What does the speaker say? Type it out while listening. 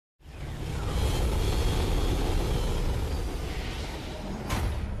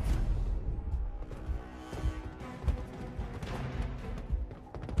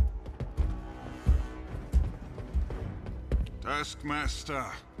TaskMaster,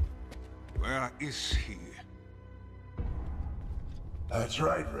 where is he? That's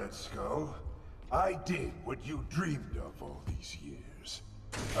right, Red Skull. I did what you dreamed of all these years.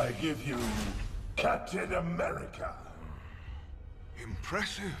 I give you Captain America.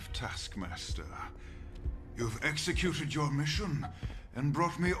 Impressive, TaskMaster. You've executed your mission and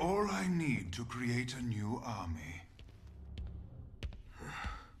brought me all I need to create a new army.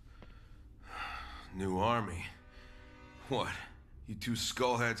 New army? What? You two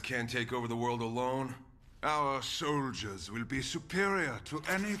skullheads can't take over the world alone? Our soldiers will be superior to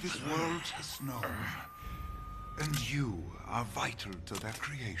any this world has known. And you are vital to their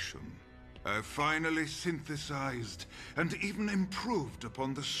creation. I've finally synthesized and even improved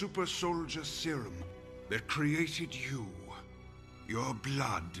upon the super soldier serum that created you. Your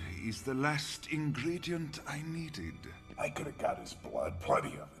blood is the last ingredient I needed. I could have got his blood,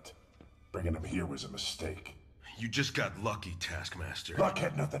 plenty of it. Bringing him here was a mistake. You just got lucky, Taskmaster. Luck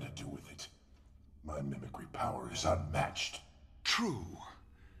had nothing to do with it. My mimicry power is unmatched. True.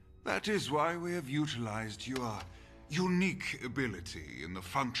 That is why we have utilized your unique ability in the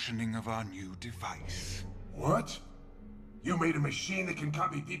functioning of our new device. What? You made a machine that can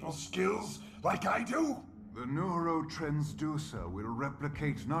copy people's skills like I do? The neurotransducer will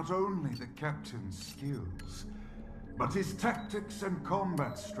replicate not only the captain's skills, but his tactics and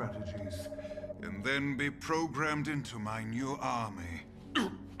combat strategies, and then be programmed into my new army.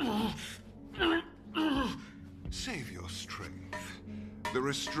 Save your strength. The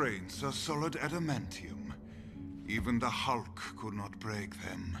restraints are solid adamantium. Even the Hulk could not break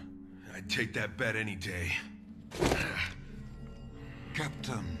them. I'd take that bet any day.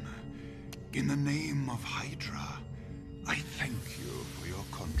 Captain, in the name of Hydra, I thank you for your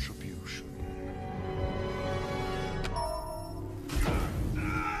contribution.